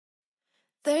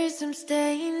There's some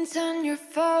stains on your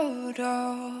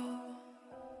photo.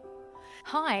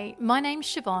 Hi, my name's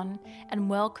Siobhan and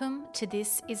welcome to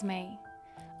This Is Me,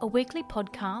 a weekly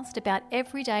podcast about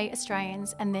everyday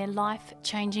Australians and their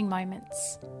life-changing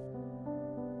moments.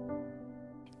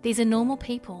 These are normal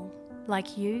people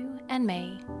like you and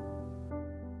me.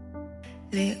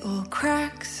 Little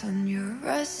cracks on your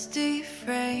rusty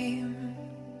frame.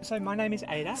 So my name is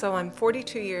Ada. So I'm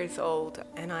 42 years old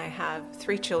and I have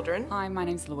 3 children. Hi, my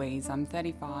name's Louise. I'm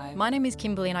 35. My name is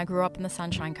Kimberly and I grew up in the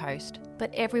Sunshine Coast.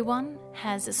 But everyone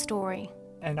has a story.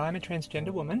 And I'm a transgender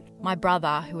woman. My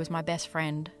brother, who was my best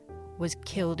friend, was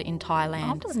killed in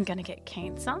Thailand. I wasn't going to get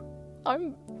cancer.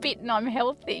 I'm fit and I'm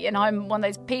healthy and I'm one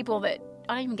of those people that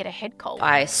I don't even get a head cold.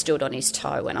 I stood on his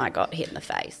toe when I got hit in the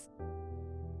face.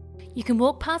 You can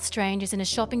walk past strangers in a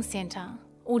shopping centre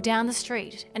or down the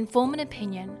street and form an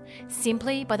opinion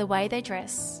simply by the way they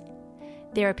dress,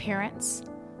 their appearance.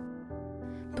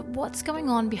 But what's going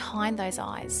on behind those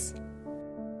eyes?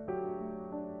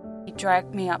 He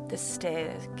dragged me up the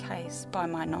staircase by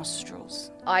my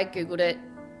nostrils. I googled it.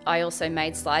 I also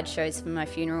made slideshows for my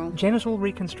funeral. Genital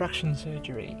reconstruction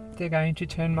surgery. They're going to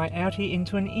turn my outie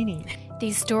into an innie.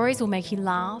 These stories will make you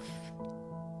laugh,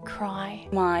 cry.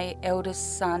 My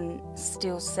eldest son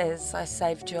still says, "I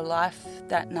saved your life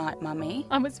that night, Mummy."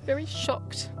 I was very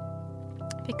shocked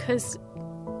because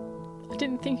I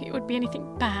didn't think it would be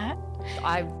anything bad.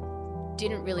 I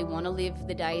didn't really want to live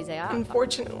the days out.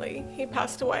 Unfortunately, he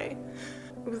passed away.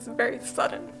 It was very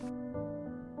sudden.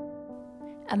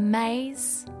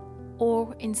 Amaze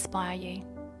or inspire you.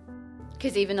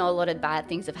 Because even though a lot of bad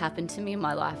things have happened to me in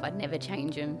my life, I'd never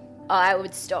change them. I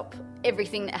would stop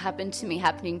everything that happened to me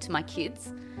happening to my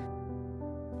kids.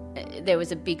 There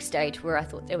was a big stage where I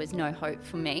thought there was no hope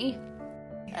for me.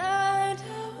 I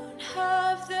don't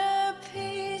have the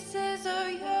pieces of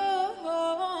your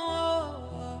home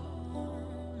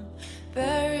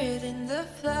buried in the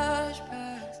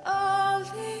flashbacks. All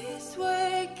these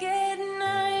wicked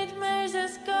nightmares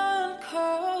has gone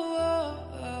cold.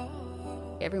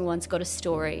 Everyone's got a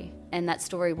story, and that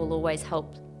story will always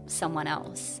help someone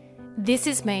else. This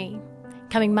Is Me,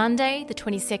 coming Monday the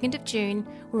 22nd of June,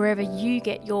 wherever you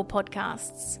get your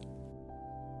podcasts.